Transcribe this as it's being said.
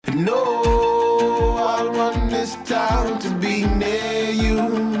No, I want this town to be near you.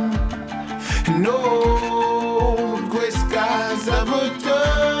 No gray skies ever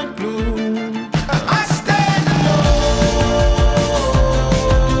turn blue. I stand alone.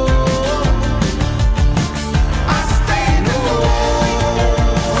 I stand alone.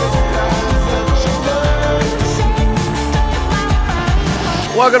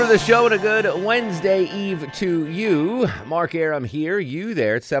 Welcome to the show and a good Wednesday Eve to you. Mark Arum here, you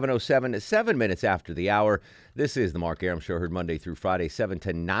there. It's 7:07, 7 minutes after the hour. This is the Mark Arum Show, heard Monday through Friday, 7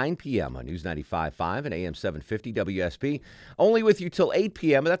 to 9 p.m. on News 95.5 and AM 750 WSP. Only with you till 8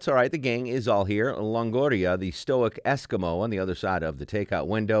 p.m., but that's all right. The gang is all here. Longoria, the stoic Eskimo on the other side of the takeout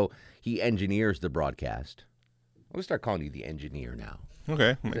window. He engineers the broadcast. I'm going to start calling you the engineer now.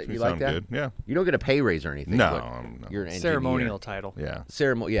 Okay, makes me You sound like that? good. Yeah. You don't get a pay raise or anything. No, but you're an engineer. Ceremonial title. Yeah.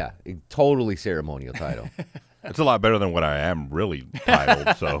 Yeah, a totally ceremonial title. It's a lot better than what I am really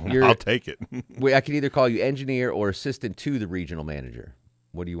titled, so I'll take it. Wait, I can either call you engineer or assistant to the regional manager.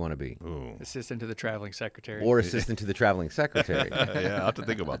 What do you want to be? Ooh. Assistant to the traveling secretary. Or assistant to the traveling secretary. Yeah, I'll have to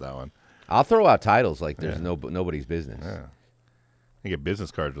think about that one. I'll throw out titles like there's nobody's business. Yeah. You get business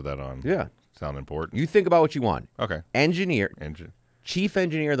cards with that on. Yeah. Sound important. You think about what you want. Okay. Engineer, Engine. chief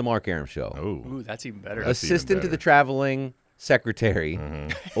engineer of the Mark Arum Show. Oh. Ooh, that's even better. That's Assistant even to the better. traveling secretary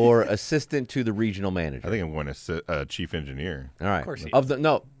or assistant to the regional manager. I think I'm going to chief engineer. All right. Of course he of the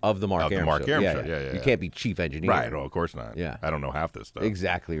Mark Of the Arum Mark Show. Arum Show. Yeah. You can't be chief engineer. Right. Oh, of course not. Yeah. I don't know half this stuff.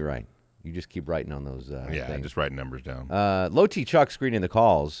 Exactly right. You just keep writing on those Yeah, things. just writing numbers down. Low T Chuck screening the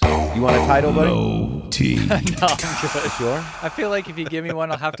calls. You want a title, buddy? Low T. No, I'm good. Sure. I feel like if you give me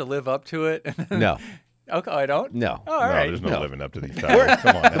one, I'll have to live up to it. No. Okay, I don't? No. Oh, all no, right. there's no, No. living up to these titles.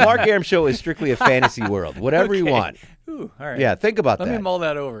 Come on. The Mark Arum Show is strictly a fantasy world. Whatever you Okay. want. Ooh, all right. Yeah, think about Let that. me mull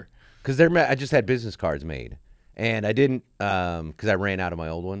that over. Because I just had business cards made, and I didn't because I ran out of my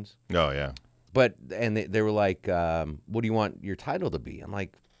old ones. Oh, yeah. But they were like, "What do you want your title to be?" I'm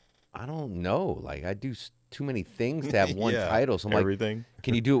like, "I don't know. Like I do too many things to have one Yeah, title." So I'm everything. like,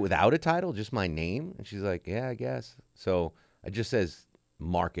 "Can you do it without a title, just my name?" And she's like, "Yeah, I guess." So it just says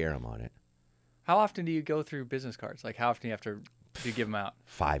Mark Arum on it. How often do you go through business cards? Like, how often do you have to give them out?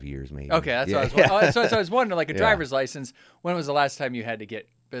 5 years maybe. Okay, that's yeah. what I was, so I was wondering, like a Yeah. driver's license, when was the last time you had to get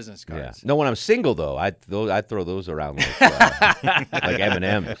business Yeah. cards? No, when I'm single though, I throw those around like like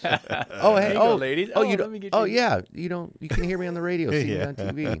M&Ms. Oh hey, There you oh go, ladies. Oh, Oh, you let don't. me get Oh you- yeah, you can hear me on the radio, see me Yeah. on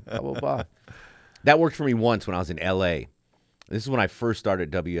TV. Blah blah blah. That worked for me once when I was in L.A. This is when I first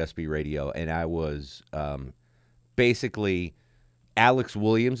started WSB Radio, and I was basically Alex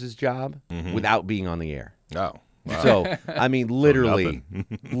Williams' job without being on the air. Oh. Wow. So I mean, literally,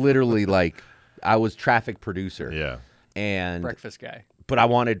 literally, like I was traffic producer. Yeah. And Breakfast guy. but I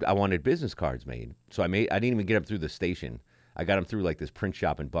wanted business cards made, so I didn't even get them through the station. I got them through like this print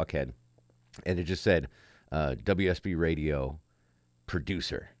shop in Buckhead, and it just said WSB Radio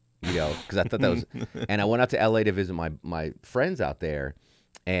producer, because I thought that was. And I went out to LA to visit my friends out there,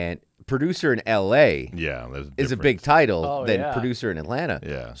 and producer in LA Yeah. There's is a difference. big title Oh, than yeah. producer in Atlanta.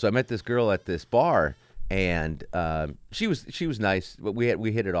 Yeah. So I met this girl at this bar, and she was nice, but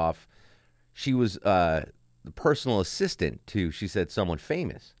we hit it off. She was the personal assistant to, she said, someone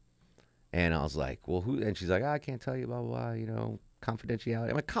famous. And I was like, well, who? And she's like, I can't tell you, blah, blah, blah, confidentiality.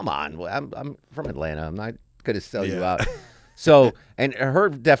 I'm like, come on. Well, I'm from Atlanta. I'm not going to sell you Yeah. out. So, and her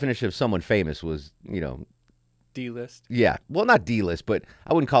definition of someone famous was, D-list. yeah. Well, not D-list, but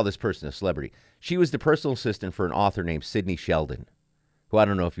I wouldn't call this person a celebrity. She was the personal assistant for an author named Sidney Sheldon, who I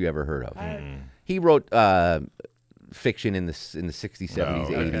don't know if you ever heard of. He wrote fiction in the 60s, 70s,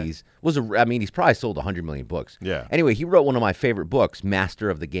 Oh, okay. 80s. He's probably sold 100 million books. Yeah. Anyway, he wrote one of my favorite books, Master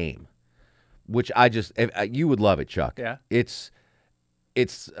of the Game, which you would love it, Chuck. Yeah. It's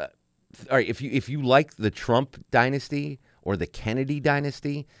all right. If you like the Trump dynasty or the Kennedy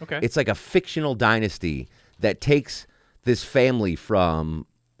dynasty, Okay. it's like a fictional dynasty that takes this family from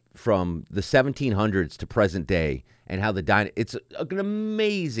the 1700s to present day and how it's an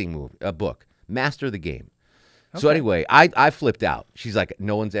amazing book, Master of the Game. So anyway, I flipped out. She's like,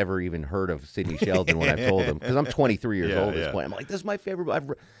 no one's ever even heard of Sidney Sheldon when I told them, because I'm 23 years old at this point. I'm like, this is my favorite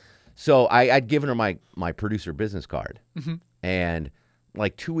book. So I'd given her my producer business card, and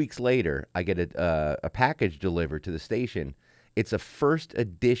like 2 weeks later, I get a package delivered to the station. It's a first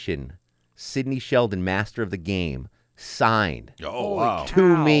edition Sidney Sheldon Master of the Game signed Oh, wow.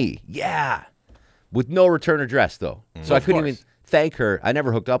 to me. Yeah. With no return address, though. So I couldn't even course. thank her. I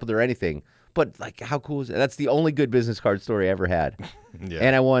never hooked up with her or anything. But like, how cool is that? That's the only good business card story I ever had. Yeah.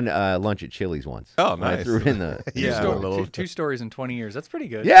 And I won lunch at Chili's once. Oh, When I nice. threw in the Two stories in 20 years. That's pretty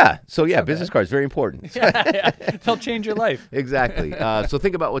good. Yeah. So yeah, business cards very important. Yeah. They'll change your life. Exactly. So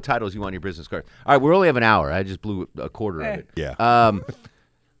think about what titles you want on your business card. All right, we only have an hour. I just blew a quarter of it. Yeah.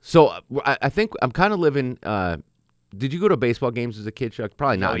 So I think I'm kind of living. Did you go to baseball games as a kid, Chuck?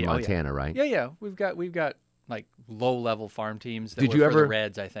 Probably not in Montana, right? Yeah. We've got like low-level farm teams that Did were you for ever the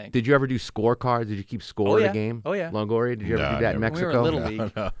Reds, I think. Did you ever do scorecards? Did you keep score yeah. at a game? Oh, yeah. Longoria, did you ever No, do that in never. Mexico? When we were in Little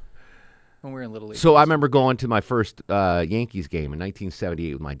League. When we were in Little League. So I remember going to my first Yankees game in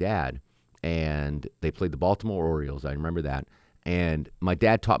 1978 with my dad, and they played the Baltimore Orioles. I remember that. And my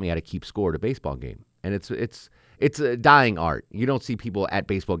dad taught me how to keep score at a baseball game. And it's a dying art. You don't see people at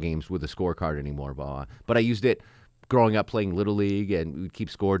baseball games with a scorecard anymore. But I used it growing up playing Little League, and we'd keep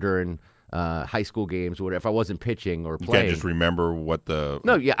score during high school games or whatever. If I wasn't pitching or You playing. can't just remember what the...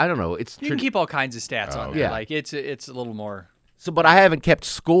 No, yeah, I don't know. You can keep all kinds of stats on there. Yeah. Like it's a little more. So, but I haven't kept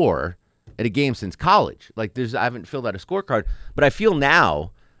score at a game since college. Like I haven't filled out a scorecard. But I feel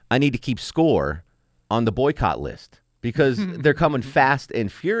now I need to keep score on the boycott list because they're coming fast and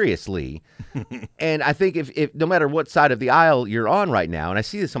furiously. And I think if no matter what side of the aisle you're on right now, and I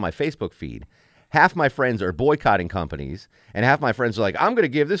see this on my Facebook feed, half my friends are boycotting companies, and half my friends are like, I'm going to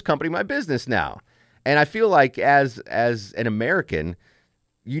give this company my business now. And I feel like as an American,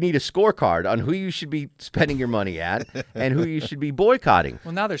 you need a scorecard on who you should be spending your money at and who you should be boycotting.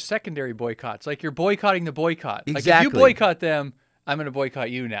 Well, now there's secondary boycotts. Like you're boycotting the boycott. Exactly. Like if you boycott them, I'm going to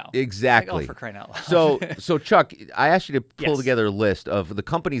boycott you now. Exactly. Like, oh, for crying out loud. So Chuck, I asked you to pull Yes. together a list of the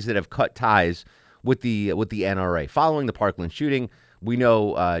companies that have cut ties with the NRA following the Parkland shooting. We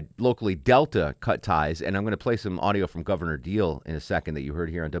know locally Delta cut ties, and I'm going to play some audio from Governor Deal in a second that you heard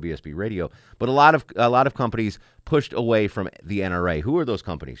here on WSB Radio. But a lot of companies pushed away from the NRA. Who are those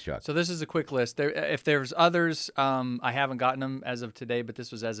companies, Chuck? So this is a quick list. If there's others, I haven't gotten them as of today, but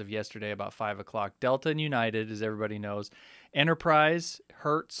this was as of yesterday about 5 o'clock. Delta and United, as everybody knows. Enterprise,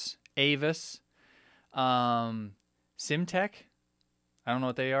 Hertz, Avis, Simtech. I don't know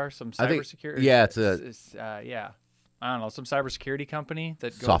what they are. Some cybersecurity. Yeah, yeah. I don't know, some cybersecurity company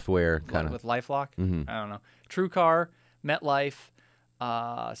that goes software kind of with LifeLock. I don't know. TrueCar,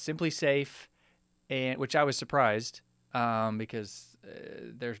 MetLife, Simply Safe, and which I was surprised because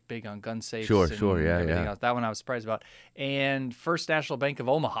they're big on gun safes. Sure, and yeah. everything else. That one I was surprised about. And First National Bank of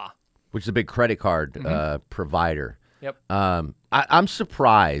Omaha. which is a big credit card provider. Yep. I'm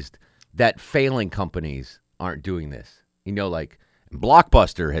surprised that failing companies aren't doing this. You know, like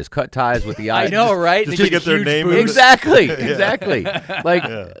Blockbuster has cut ties with the I know, right? just They to get get their huge name booths. in. Exactly.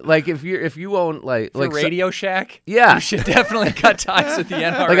 Like if you own like For Radio Shack, Yeah. you should definitely cut ties with the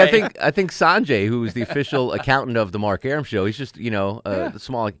NRA. Like I think Sanjay, who is the official accountant of the Mark Arum show, he's just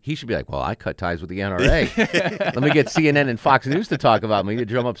small. He should be like, well, I cut ties with the NRA. Let me get CNN and Fox News to talk about me to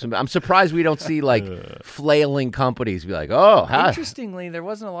drum up some. I'm surprised we don't see like flailing companies be like, oh, hi. Interestingly, there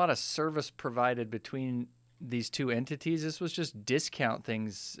wasn't a lot of service provided between these two entities. This was just discount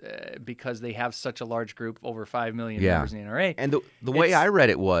things because they have such a large group, over 5 million members in the NRA. And the way I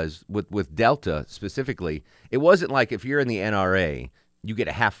read it was with Delta specifically, it wasn't like if you're in the NRA, you get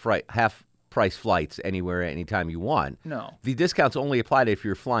a half price flights anywhere anytime you want. No. The discounts only applied if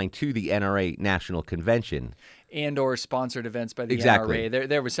you're flying to the NRA National Convention. And or sponsored events by the Exactly. NRA.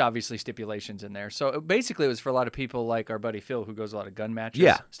 There was obviously stipulations in there. So basically it was for a lot of people like our buddy Phil who goes to a lot of gun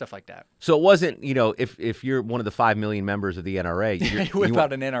matches, stuff like that. So it wasn't, if you're one of the 5 million members of the NRA, You whip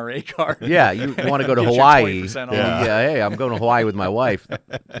out an NRA card. yeah, you want to go to Get your Hawaii. 20% off. Yeah, hey, I'm going to Hawaii with my wife.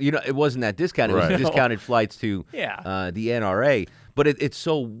 It wasn't that discount. It was Right. discounted flights to the Yeah. NRA. But it's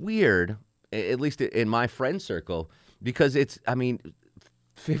so weird, at least in my friend circle, because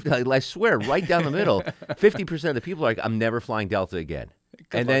I swear, right down the middle, 50% of the people are like, I'm never flying Delta again.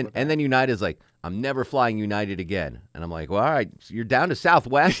 And then United's like, I'm never flying United again. And I'm like, well, all right, so you're down to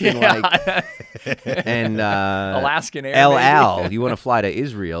Southwest and Alaskan Air. El maybe. Al. You want to fly to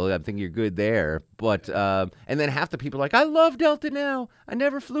Israel? I think you're good there. But and then half the people are like, I love Delta now. I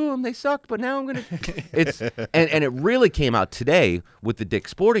never flew them. They sucked, but now I'm gonna. It's and it really came out today with the Dick's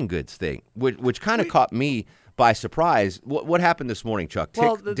Sporting Goods thing, which kind of caught me by surprise. What happened this morning, Chuck?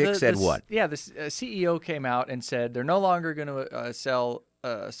 Dick said what? Yeah, the CEO came out and said they're no longer going to sell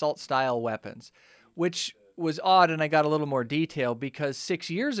assault-style weapons, which was odd, and I got a little more detail because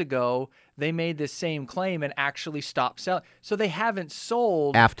 6 years ago they made this same claim and actually stopped selling. So they haven't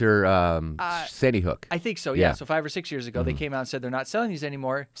sold After Sandy Hook. I think so, Yeah. yeah. So 5 or 6 years ago, they came out and said they're not selling these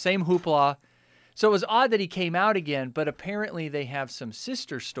anymore. Same hoopla. So it was odd that he came out again, but apparently they have some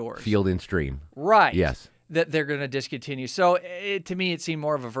sister stores. Field and Stream. Right. Yes. that they're going to discontinue. So to me, it seemed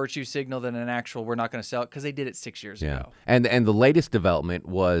more of a virtue signal than an actual we're not going to sell it because they did it 6 years ago. And the latest development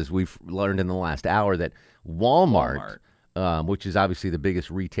was we've learned in the last hour that Walmart. Which is obviously the biggest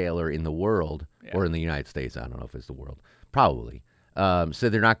retailer in the world, or in the United States. I don't know if it's the world. Probably. So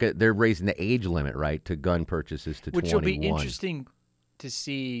they're raising the age limit, right, to gun purchases to 21. Which will be interesting to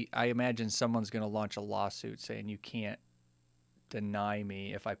see. I imagine someone's going to launch a lawsuit saying you can't deny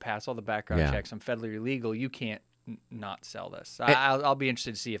me if I pass all the background checks. I'm federally legal. You can't not sell this. I'll be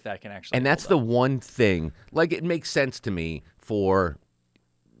interested to see if that can actually. And that's the one thing. Like, it makes sense to me for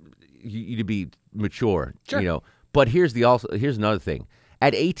you to be mature. Sure. You know. But here's another thing.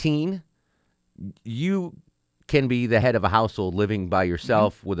 At 18, you can be the head of a household living by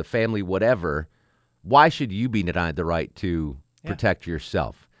yourself with a family, whatever. Why should you be denied the right to protect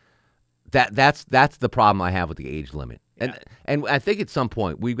yourself? That's the problem I have with the age limit. And I think at some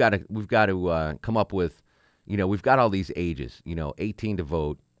point we've got to come up with, we've got all these ages, 18 to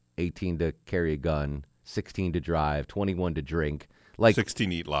vote, 18 to carry a gun, 16 to drive, 21 to drink. Like 16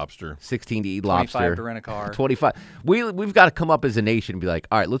 to eat lobster. 16 to eat lobster. 25 to rent a car. 25. We've got to come up as a nation and be like,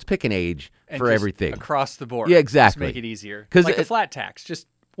 all right, let's pick an age for everything. Across the board. Yeah, exactly. Just make it easier. Like a flat tax. Just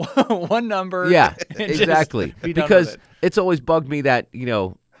one number. Yeah, exactly. Because it. It's always bugged me that,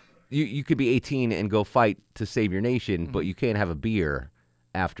 you could be 18 and go fight to save your nation, but you can't have a beer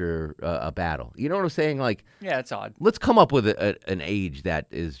after a battle. You know what I'm saying? Like, yeah, it's odd. Let's come up with an age that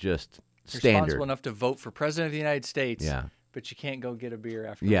is just standard. Responsible enough to vote for president of the United States. Yeah. But you can't go get a beer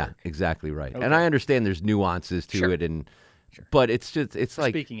after work. Exactly right. Okay. And I understand there's nuances to it, but it's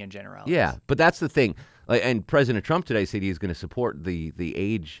like speaking in general. Yeah, but that's the thing. Like, and President Trump today said he's going to support the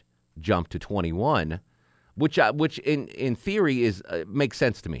age jump to 21, which in theory makes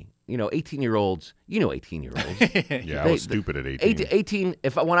sense to me. 18-year-olds. 18-year-olds. Yeah, I was stupid at 18. 18.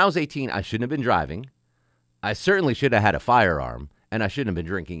 When I was 18, I shouldn't have been driving. I certainly should have had a firearm, and I shouldn't have been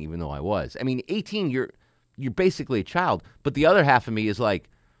drinking, even though I was. I mean, 18. You're basically a child, but the other half of me is like,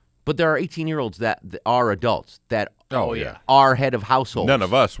 but there are 18-year-olds that are adults that are head of households. None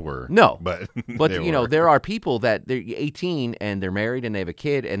of us were. No, but there are people that they're 18 and they're married and they have a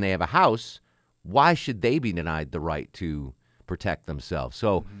kid and they have a house. Why should they be denied the right to protect themselves?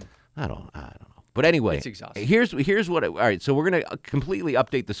 So I don't know. But anyway, it's exhausting. Here's what. All right, so we're going to completely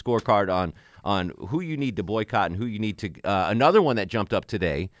update the scorecard on who you need to boycott and who you need to. Another one that jumped up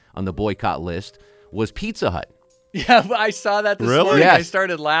today on the boycott list was Pizza Hut. Yeah, I saw that this morning. Yes. I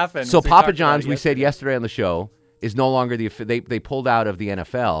started laughing. So Papa John's, we said yesterday on the show, is no longer they pulled out of the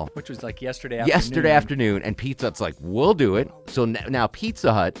NFL. Which was like yesterday afternoon. Yesterday afternoon, and Pizza Hut's like, we'll do it. So now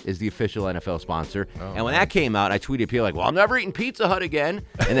Pizza Hut is the official NFL sponsor. And when that came out, I tweeted people like, well, I'm never eating Pizza Hut again.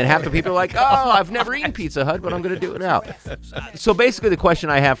 And then half the people are like, oh, I've never eaten Pizza Hut, but I'm going to do it now. So basically the question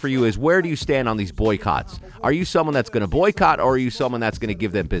I have for you is, where do you stand on these boycotts? Are you someone that's going to boycott, or are you someone that's going to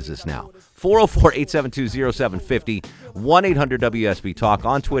give them business now? 404-872-0750, 1-800-WSB Talk,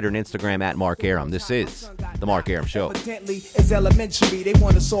 on Twitter and Instagram at Mark Arum. This is The Mark Arum Show. It's elementary. They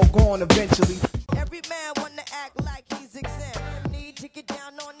want us all gone eventually. Every man want to act like he's exempt. Need to get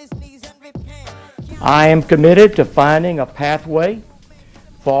down on his knees and repent. I am committed to finding a pathway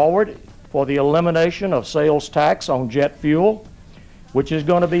forward for the elimination of sales tax on jet fuel, which is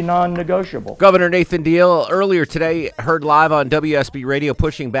going to be non-negotiable. Governor Nathan Deal earlier today heard live on WSB Radio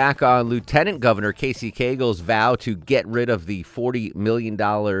pushing back on Lieutenant Governor Casey Cagle's vow to get rid of the $40 million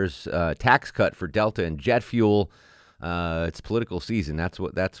tax cut for Delta and jet fuel. It's political season. That's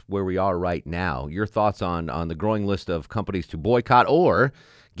where we are right now. Your thoughts on the growing list of companies to boycott or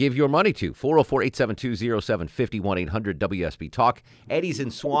give your money to? 404-872-0750, 1-800-WSB Talk. Eddie's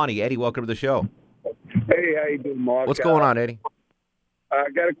in Swanee. Eddie, welcome to the show. Hey, how you doing, Mark? What's going on, Eddie? I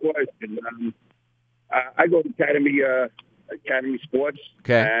got a question. I go to Academy Sports,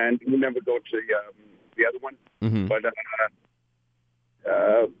 and we never go to the other one. Mm-hmm. But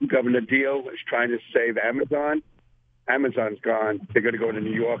Governor Deal is trying to save Amazon. Amazon's gone. They're going to go to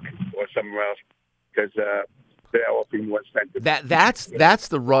New York or somewhere else because they're offering more expensive. That's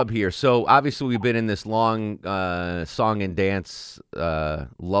the rub here. So obviously we've been in this long song and dance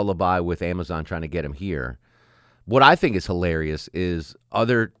lullaby with Amazon trying to get them here. What I think is hilarious is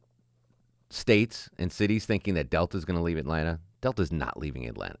other states and cities thinking that Delta's going to leave Atlanta. Delta's not leaving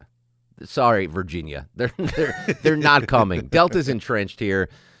Atlanta. Sorry, Virginia. They're not coming. Delta's entrenched here.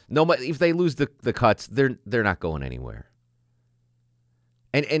 No, if they lose the cuts, they're not going anywhere.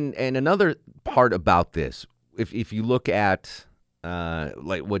 And another part about this, if you look at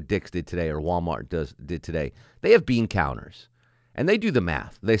like what Dick's did today or Walmart did today, they have bean counters, and they do the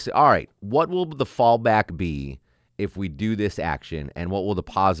math. They say, all right, what will the fallback be if we do this action, and what will the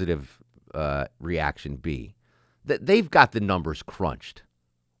positive reaction be? That they've got the numbers crunched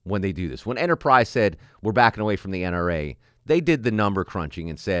when they do this. When Enterprise said we're backing away from the NRA, they did the number crunching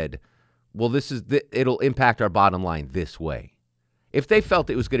and said, well, it'll impact our bottom line this way. If they felt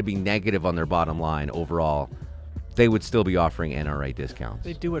it was going to be negative on their bottom line overall, they would still be offering NRA discounts.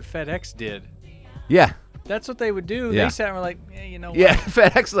 They do what FedEx did. Yeah. That's what they would do. Yeah. They sat and were like, you know what? Yeah,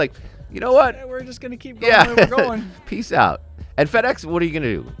 FedEx is like, you know what? We're just going to keep going where we're going. Peace out. And FedEx, what are you going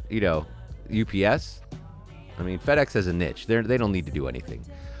to do? UPS? I mean, FedEx has a niche. They don't need to do anything.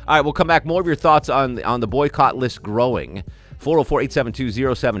 All right, we'll come back. More of your thoughts on the boycott list growing.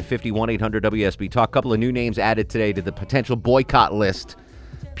 404-872-0750, 1-800-WSB Talk. Couple of new names added today to the potential boycott list.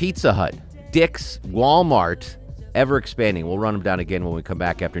 Pizza Hut, Dick's, Walmart, ever expanding. We'll run them down again when we come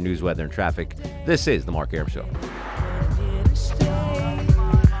back after news, weather, and traffic. This is The Mark Arum Show.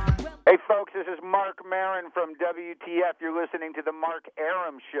 Hey, folks, this is Mark Maron from WTF. You're listening to The Mark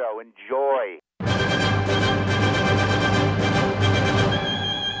Arum Show. Enjoy.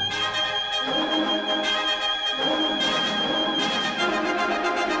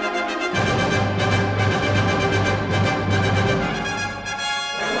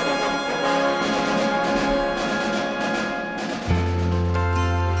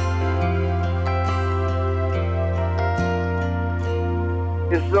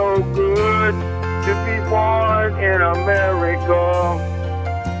 It's so good to be born in America,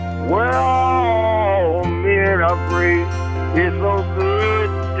 where all men are free. It's so good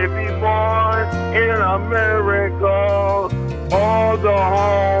to be born in America, all the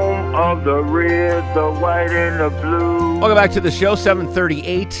home of the red, the white, and the blue. Welcome back to the show,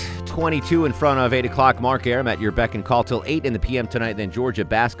 7:38:22 in front of 8 o'clock. Mark Arum at your beck and call till 8 in the p.m. tonight. Then Georgia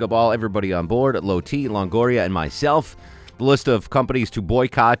basketball. Everybody on board. Low T, Longoria, and myself. The list of companies to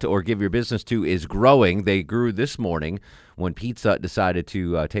boycott or give your business to is growing. They grew this morning when Pizza Hut decided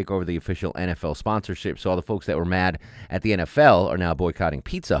to take over the official NFL sponsorship. So all the folks that were mad at the NFL are now boycotting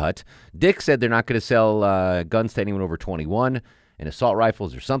Pizza Hut. Dick said they're not going to sell guns to anyone over 21 and assault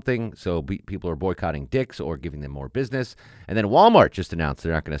rifles or something. So people are boycotting Dick's or giving them more business. And then Walmart just announced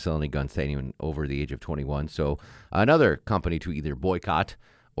they're not going to sell any guns to anyone over the age of 21. So another company to either boycott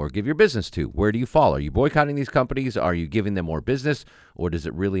or give your business to. Where do you fall? Are you boycotting these companies? Are you giving them more business? Or does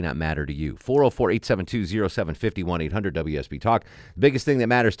it really not matter to you? 404-872-0750, 1-800-WSB Talk. The biggest thing that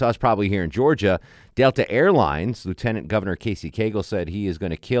matters to us probably here in Georgia, Delta Airlines, Lieutenant Governor Casey Cagle said he is going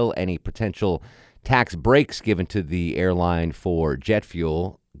to kill any potential tax breaks given to the airline for jet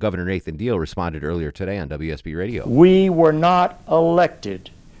fuel. Governor Nathan Deal responded earlier today on WSB Radio. We were not elected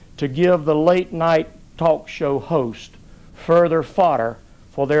to give the late-night talk show host further fodder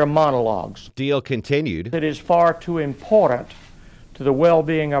for their monologues. Deal continued. It is far too important to the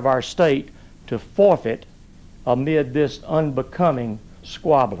well-being of our state to forfeit amid this unbecoming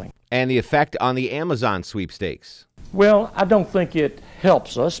squabbling. And the effect on the Amazon sweepstakes. Well, I don't think it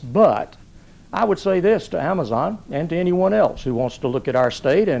helps us, but I would say this to Amazon and to anyone else who wants to look at our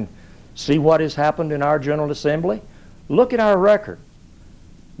state and see what has happened in our General Assembly. Look at our record.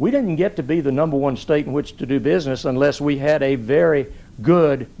 We didn't get to be the number one state in which to do business unless we had a very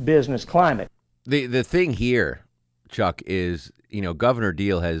good business climate. The thing here, Chuck, is, Governor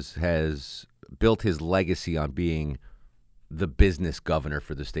Deal has built his legacy on being the business governor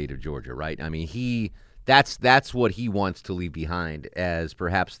for the state of Georgia, right? I mean, that's what he wants to leave behind as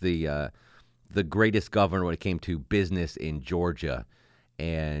perhaps the greatest governor when it came to business in Georgia.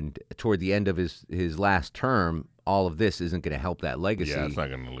 And toward the end of his last term, all of this isn't going to help that legacy. Yeah, it's not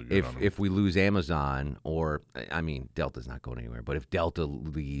going to look good if we lose Amazon, or Delta's not going anywhere. But if Delta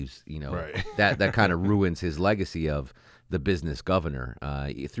leaves, right. that kind of ruins his legacy of the business governor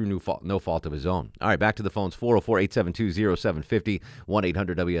through no fault of his own. All right, back to the phones. 404-872-0750,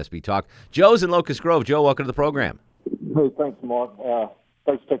 1-800-WSB Talk. Joe's in Locust Grove. Joe, welcome to the program. Hey, thanks, Mark.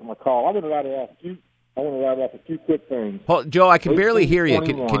 Thanks for taking my call. I want to write off a few quick things. Joe, I can barely hear you.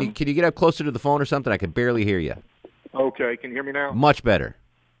 Can you get up closer to the phone or something? I can barely hear you. Okay, can you hear me now? Much better.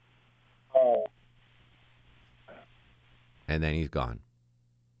 And then he's gone.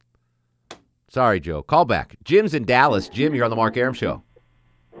 Sorry, Joe. Call back. Jim's in Dallas. Jim, you're on the Mark Arum Show.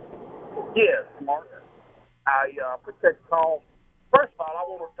 Yes, Mark. I appreciate the call. First of all, I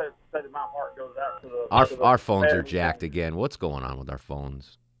want to say that my heart goes out to our phones are jacked again. What's going on with our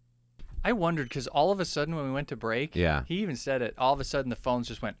phones? I wondered because all of a sudden when we went to break, he even said it, all of a sudden the phones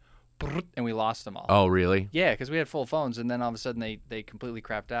just went and we lost them all. Oh, really? Yeah, because we had full phones, and then all of a sudden they completely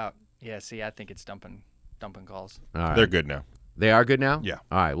crapped out. Yeah, see, I think it's dumping calls. All right. They're good now. They are good now? Yeah.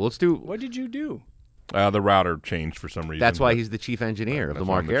 All right, well, let's do... What did you do? The router changed for some reason. That's why he's the chief engineer of the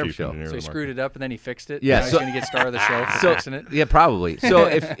Mark Arum Show. So he screwed it up and then he fixed it. Yeah, now he's going to get star of the show for fixing it. Yeah, probably. So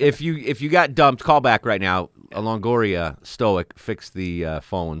if you got dumped, call back right now. Longoria Stoic fix the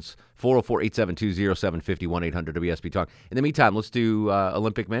phones. 404-872-0750 1-800-WSB Talk. In the meantime, let's do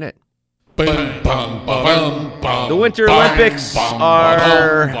Olympic Minute. The Winter Olympics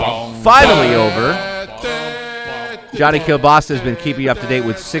are finally over. Johnny Kielbasa has been keeping you up to date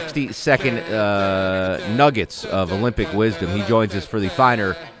with 60-second nuggets of Olympic wisdom. He joins us for the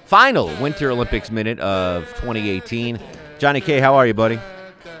final Winter Olympics Minute of 2018. Johnny K., how are you, buddy?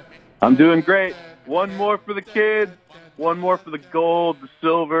 I'm doing great. One more for the kids, one more for the gold, the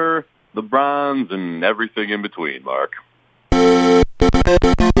silver, the bronze, and everything in between, Mark.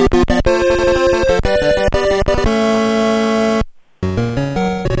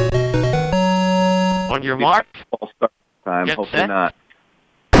 On your mark. All-star time. Get Hopefully set. not.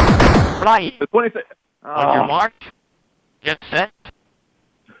 Fly. The 26th. On your mark. Get set.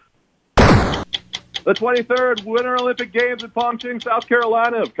 The 23rd Winter Olympic Games at Pyeongchang, South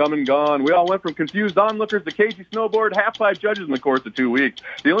Carolina have come and gone. We all went from confused onlookers to cagey snowboard half-pipe judges in the course of 2 weeks.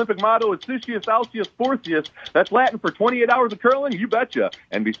 The Olympic motto is Sitius Altius Fortius. That's Latin for 28 hours of curling? You betcha.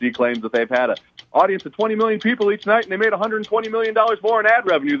 NBC claims that they've had an audience of 20 million people each night, and they made $120 million more in ad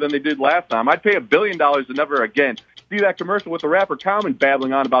revenue than they did last time. I'd pay $1 billion to never again see that commercial with the rapper Common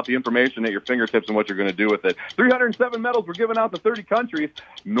babbling on about the information at your fingertips and what you're going to do with it. 307 medals were given out to 30 countries.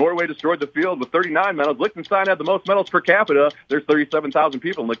 Norway destroyed the field with 39 medals. Liechtenstein had the most medals per capita. There's 37,000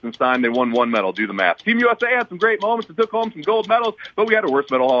 people in Liechtenstein. They won 1 medal. Do the math. Team USA had some great moments and took home some gold medals, but we had a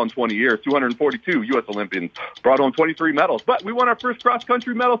worst medal haul in 20 years. 242 U.S. Olympians brought home 23 medals. But we won our first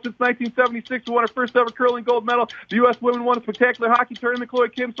cross-country medal since 1976. We won our first ever curling gold medal. The U.S. women won a spectacular hockey tournament. Chloe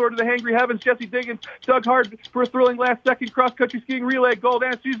Kim soared to the hangry heavens. Jesse Diggins dug hard for a thrilling last-second cross-country skiing relay gold.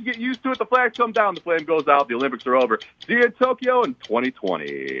 And she's getting used to it. The flags come down. The flame goes out. The Olympics are over. See you in Tokyo in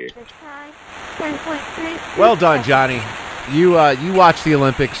 2020. Well done, Johnny. You watched the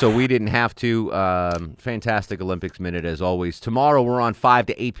Olympics, so we didn't have to. Fantastic Olympics Minute, as always. Tomorrow we're on 5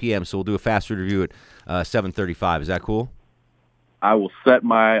 to 8 p.m., so we'll do a fast review at 7:35. Is that cool? I will set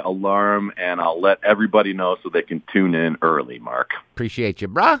my alarm, and I'll let everybody know so they can tune in early, Mark. Appreciate you,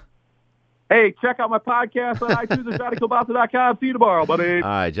 brah. Hey, check out my podcast on iTunes at JohnnyKielbasa.com. See you tomorrow, buddy. All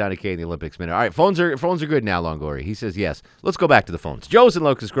right, Johnny K in the Olympics Minute. All right, phones are good now, Longoria. He says yes. Let's go back to the phones. Joe's in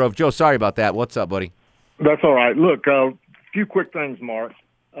Locust Grove. Joe, sorry about that. What's up, buddy? That's all right. Look, a few quick things, Mark.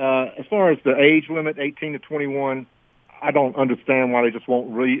 As far as the age limit, 18 to 21, I don't understand why they just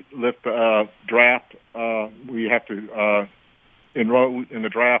won't lift the draft. We have to enroll in the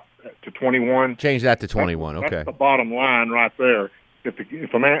draft to 21. Change that to 21. Okay. That's the bottom line right there. If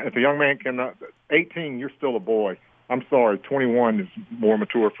a young man cannot, 18, you're still a boy. I'm sorry, 21 is more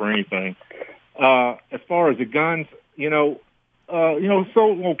mature for anything. As far as the guns, so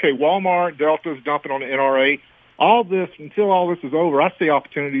okay, Walmart, Delta's dumping on the NRA. Until all this is over, I see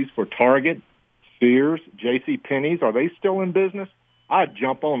opportunities for Target, Sears, J.C. Penney's. Are they still in business? I'd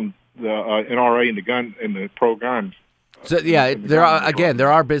jump on the NRA and the pro guns. So yeah, there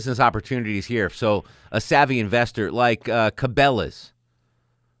are business opportunities here. So a savvy investor like Cabela's,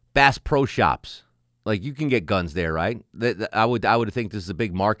 Bass Pro Shops, like you can get guns there, right? I would think this is a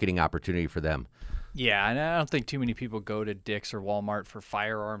big marketing opportunity for them. Yeah, and I don't think too many people go to Dick's or Walmart for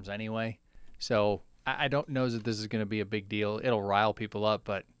firearms anyway. So I don't know that this is going to be a big deal. It'll rile people up,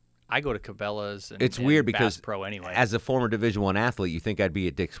 but I go to Cabela's and it's weird Bass because Pro anyway. As a former Division I athlete, you think I'd be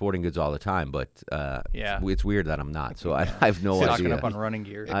at Dick's Sporting Goods all the time, but it's weird that I'm not. So I have no idea. Stocking up on running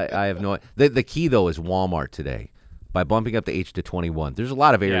gear. I have no idea. The key, though, is Walmart today. By bumping up the age to 21, there's a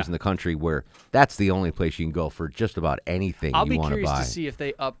lot of areas in the country where that's the only place you can go for just about anything you want to buy. I'll be curious to see if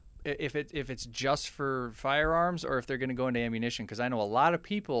they if it's just for firearms or if they're going to go into ammunition, because I know a lot of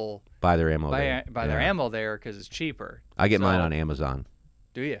people buy their ammo their ammo there because it's cheaper. I get mine on Amazon.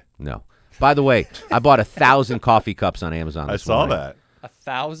 Do you? No. By the way, I bought 1,000 coffee cups on Amazon. I saw that.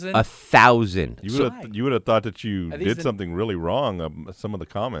 1,000? 1,000. You would have thought that you did something really wrong. Some of the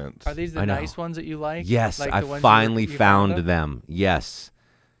comments. Are these the nice ones that you like? Yes, like I the ones finally you found them. Yes.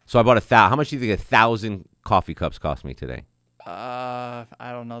 So I bought 1,000. How much do you think 1,000 coffee cups cost me today? I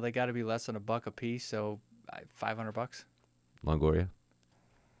don't know. They got to be less than $1 a piece, so $500. Longoria?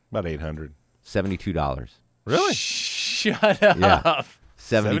 About $800. $72. Really? Shut up. Yeah.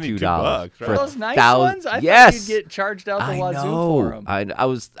 $72 right? for those nice 1,000. ones. I yes, thought you'd get charged out the wazoo know. for them. I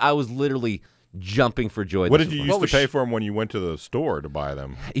was literally jumping for joy. What did you used to pay for them when you went to the store to buy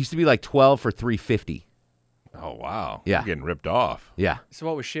them? It used to be like 12 for $3.50. Oh wow! Yeah, you're getting ripped off. Yeah. So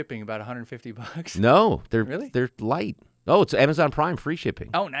what was shipping? About $150? No, they're really they're light. Oh, it's Amazon Prime free shipping.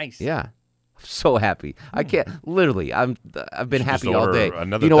 Oh, nice. Yeah, So happy. I can't. Literally, I've been happy all order day.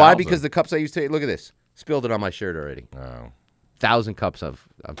 another You know why? 1,000. Because the cups I used to look at this. Spilled it on my shirt already. Oh. 1,000 cups of.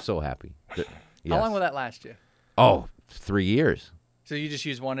 I'm so happy. Yes. How long will that last you? Oh, 3 years. So you just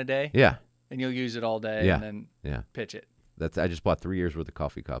use one a day? Yeah. And you'll use it all day and then pitch it. I just bought 3 years worth of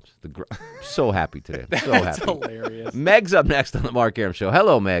coffee cups. So happy today. I'm so That's happy. hilarious. Meg's up next on the Mark Arum Show.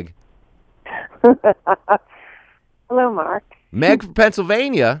 Hello, Meg. Hello, Mark. Meg from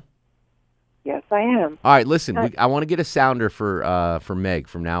Pennsylvania. Yes, I am. All right, listen. I want to get a sounder for Meg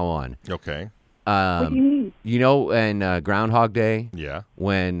from now on. Okay. What do you mean? You know, in Groundhog Day, Yeah.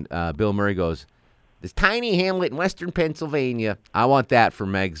 when Bill Murray goes, this tiny hamlet in western Pennsylvania. I want that for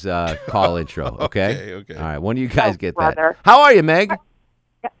Meg's call intro, okay? Okay. All right, when do you guys get that? brother. How are you, Meg?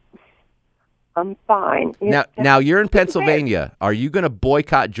 I'm fine. Now you're in Pennsylvania. Are you going to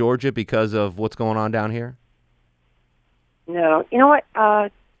boycott Georgia because of what's going on down here? No, you know what? I'm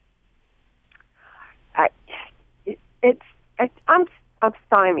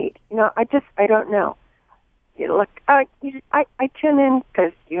stymied. You know, I don't know. You know, look, I tune in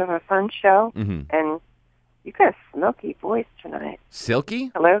because you have a fun show, and you got a smoky voice tonight.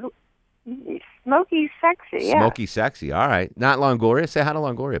 Silky? Hello, smoky, sexy. Yeah. Smoky, sexy. All right. Not Longoria. Say hi to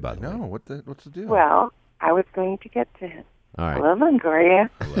Longoria, by the way. No, what's the deal? Well, I was going to get to him. All right. Hello, Longoria.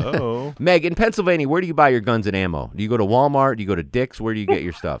 Hello. Meg, in Pennsylvania, where do you buy your guns and ammo? Do you go to Walmart? Do you go to Dick's? Where do you get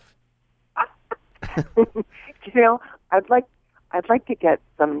your stuff? You know, I'd like to get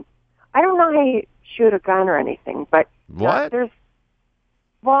some. I don't know how you shoot a gun or anything, but What? I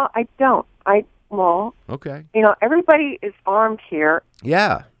don't. Okay. You know, everybody is armed here.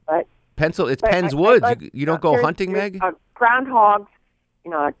 Yeah. But It's Penn's Woods. You don't go hunting, there's, Meg? Groundhogs.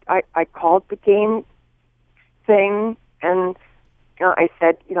 You know, I called the game thing, and you know, I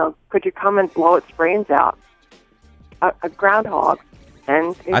said, you know, could you come and blow its brains out? A groundhog.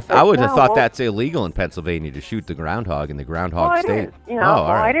 And I would have thought that's illegal in Pennsylvania to shoot the groundhog in the groundhog it state. is. You know, all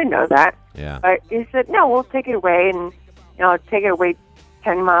right. I didn't know that. Yeah. But he said, no, we'll take it away, and you know, take it away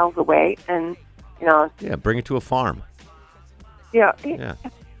 10 miles away, and you know. Yeah, bring it to a farm. Yeah. Yeah.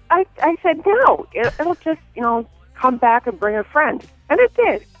 I said no. It'll just come back and bring a friend, and it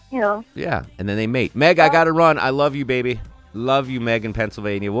did. You know. Yeah, and then they mate. Meg, I got to run. I love you, baby. Love you, Meg in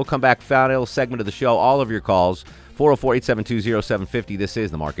Pennsylvania. We'll come back, final segment of the show. All of your calls, 404-872-0750. This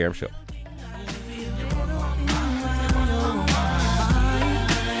is The Mark Arum Show.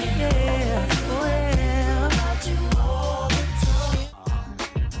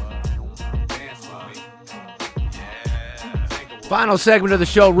 Final segment of the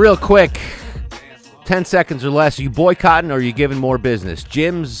show, real quick. 10 seconds or less. Are you boycotting or are you giving more business?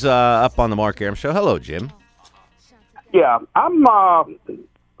 Jim's up on the Mark Arum Show. Hello, Jim. Yeah, I'm.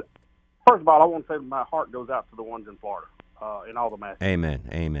 First of all, I want to say my heart goes out to the ones in Florida, in all the masses. Amen.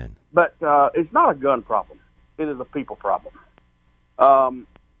 Amen. But it's not a gun problem. It is a people problem.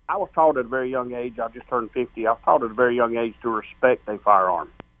 I was taught at a very young age. I just turned 50. I was taught at a very young age to respect a firearm.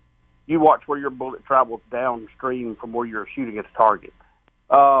 You watch where your bullet travels downstream from where you're shooting its target.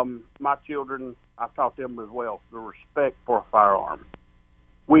 My children, I taught them as well, the respect for a firearm.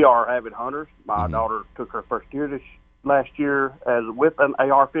 We are avid hunters. My daughter took her first deer last year with an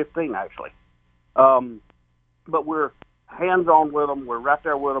AR-15, actually. But we're hands-on with them. We're right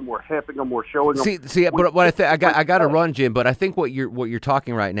there with them. We're helping them. We're showing them. See, but what I got to run, Jim. But I think what you're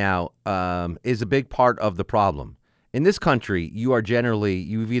talking right now is a big part of the problem. In this country,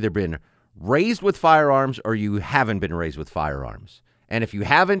 you've either been raised with firearms or you haven't been raised with firearms. And if you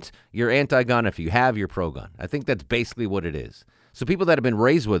haven't, you're anti-gun. If you have, you're pro-gun. I think that's basically what it is. So people that have been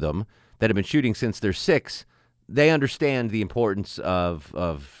raised with them, that have been shooting since they're 6, they understand the importance of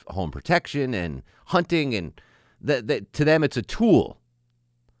home protection and hunting, and that to them it's a tool.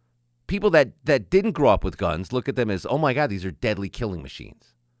 People that didn't grow up with guns look at them as, oh my God, these are deadly killing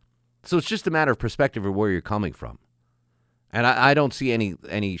machines. So it's just a matter of perspective of where you're coming from. And I don't see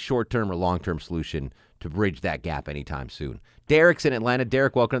any short-term or long-term solution to bridge that gap anytime soon. Derek's in Atlanta.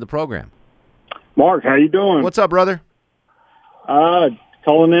 Derek, welcome to the program. Mark, how you doing? What's up, brother?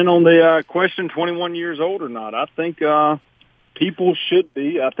 Calling in on the question, 21 years old or not. I think people should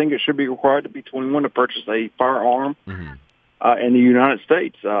be. I think it should be required to be 21 to purchase a firearm in the United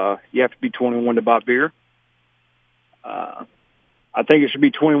States. You have to be 21 to buy beer. I think it should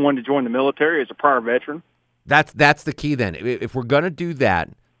be 21 to join the military as a prior veteran. That's the key. Then, if we're gonna do that,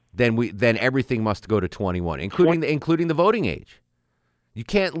 then everything must go to 21, including the voting age. You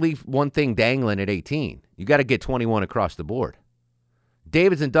can't leave one thing dangling at 18. You got to get 21 across the board.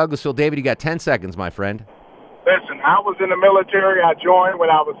 David's in Douglasville. David, you got 10 seconds, my friend. Listen, I was in the military. I joined when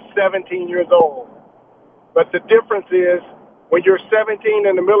I was 17 years old. But the difference is when you're 17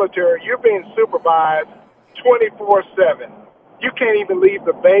 in the military, you're being supervised 24/7. You can't even leave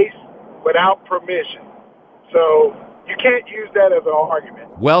the base without permission. So you can't use that as an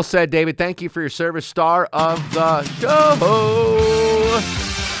argument. Well said, David. Thank you for your service. Star of the show.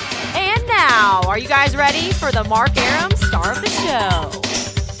 And now, are you guys ready for the Mark Arum Star of the Show?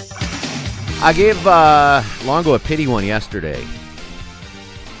 I gave Longo a pity one yesterday.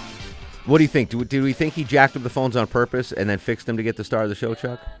 What do you think? Do we think he jacked up the phones on purpose and then fixed them to get the star of the show,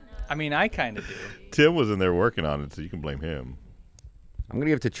 Chuck? I mean, I kind of do. Tim was in there working on it, so you can blame him. I'm going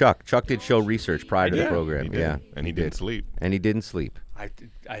to give it to Chuck. Chuck did show research prior to the program. Yeah, and he didn't sleep. And he didn't sleep. I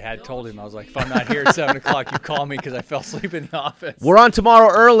had told him, I was like, if I'm not here at 7 o'clock, you call me because I fell asleep in the office. We're on tomorrow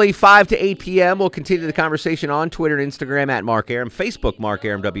early, 5 to 8 p.m. We'll continue the conversation on Twitter and Instagram at Mark Arum, Facebook Mark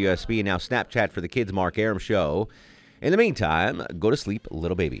Arum WSB, and now Snapchat for the kids, Mark Arum Show. In the meantime, go to sleep,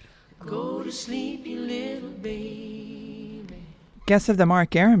 little baby. Go to sleep, you little baby. Guests of the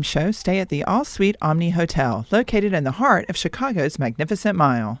Mark Arum Show stay at the All-Suite Omni Hotel, located in the heart of Chicago's Magnificent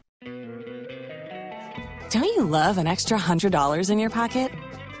Mile. Don't you love an extra $100 in your pocket?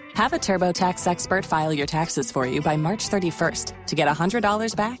 Have a TurboTax expert file your taxes for you by March 31st to get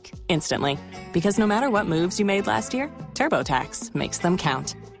 $100 back instantly. Because no matter what moves you made last year, TurboTax makes them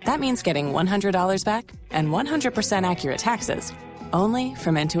count. That means getting $100 back and 100% accurate taxes, only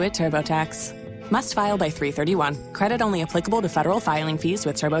from Intuit TurboTax. Must file by 3/31. Credit only applicable to federal filing fees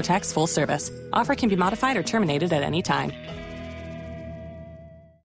with TurboTax full service. Offer can be modified or terminated at any time.